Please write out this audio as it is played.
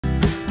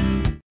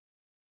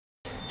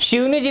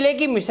सिवनी जिले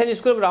की mission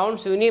school ground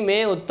Seoni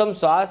में उत्तम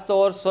स्वास्थ्य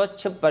और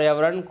स्वच्छ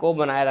पर्यावरण को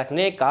बनाए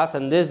रखने का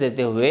संदेश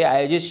देते हुए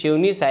आयोजित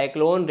सिवनी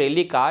साइक्लोन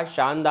रैली का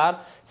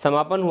शानदार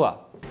समापन हुआ,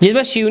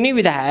 जिसमें सिवनी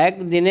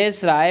विधायक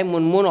दिनेश राय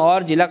मुनमुन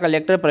और जिला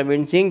कलेक्टर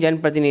प्रवीण सिंह,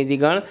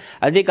 जनप्रतिनिधिगण,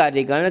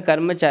 अधिकारीगण,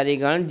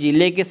 कर्मचारीगण,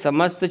 जिले के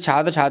समस्त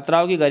छात्र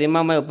छात्राओं की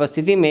गरिमामय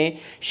उपस्थिति में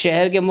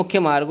शहर के मुख्य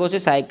मार्गों से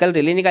साइकिल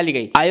रैली निकाली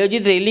गई।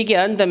 आयोजित रैली के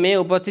अंत में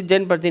उपस्थित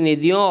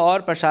जनप्रतिनिधियों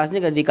और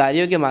प्रशासनिक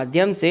अधिकारियों के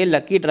माध्यम से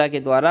लकी ड्रा के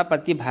द्वारा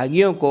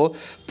प्रतिभागियों को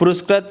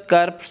पुरस्कृत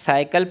कर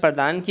साइकिल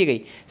प्रदान की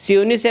गई।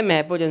 सिवनी से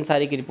महफूज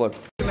अंसारी की रिपोर्ट।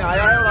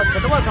 आया है और आज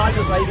 7वां साल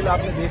जो साइकिल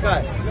आपने देखा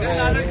है,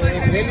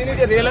 रैली ने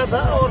जो रेला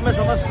था, और मैं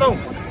समझता हूँ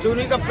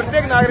सिवनी का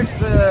प्रत्येक नागरिक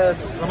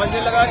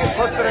समझने लगा कि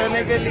स्वस्थ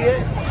रहने के लिए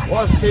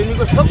और सिवनी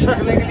को स्वच्छ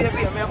रखने के लिए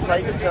भी हमें अब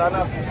साइकिल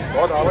चलाना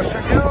बहुत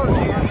आवश्यक है, और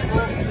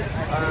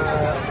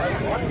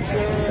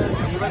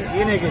जीवन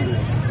जीने के लिए,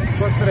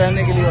 स्वस्थ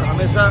रहने के लिए और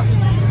हमेशा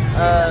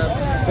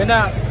बिना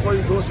कोई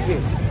दोष के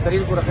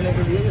शरीर को रखने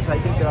के लिए ये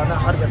साइकिल चलाना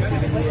हर व्यक्ति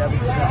के लिए अब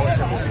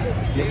आवश्यक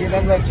है। लेकिन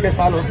अब 6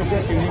 साल हो चुके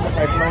हैं सिवनी में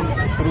साइक्लोन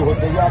शुरू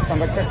होते ही। आप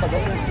संरक्षक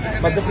सदस्य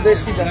मध्य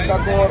प्रदेश की जनता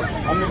को और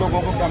अन्य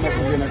लोगों को क्या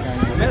मैसेज देना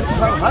चाहेंगे? मैं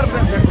हर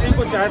व्यक्ति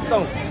को चाहता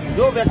हूँ,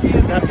 जो व्यक्ति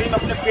धरती में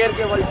अपने पैर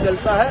के बल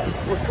चलता है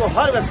उसको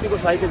हर व्यक्ति को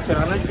साइकिल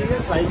चलाना चाहिए।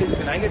 साइकिल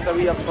चलाएंगे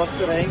तभी आप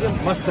स्वस्थ रहेंगे,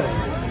 मस्त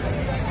रहेंगे।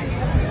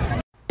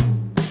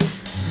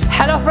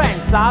 हेलो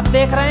फ्रेंड्स, आप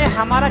देख रहे हैं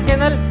हमारा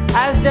चैनल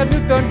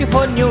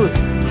sw24 न्यूज।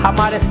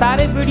 हमारे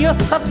सारे वीडियो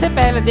सबसे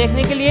पहले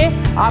देखने के लिए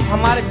आप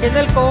हमारे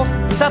चैनल को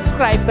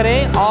सब्सक्राइब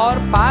करें और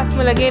पास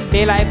में लगे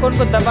बेल आइकन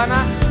को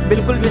दबाना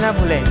बिल्कुल भी ना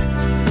भूलें।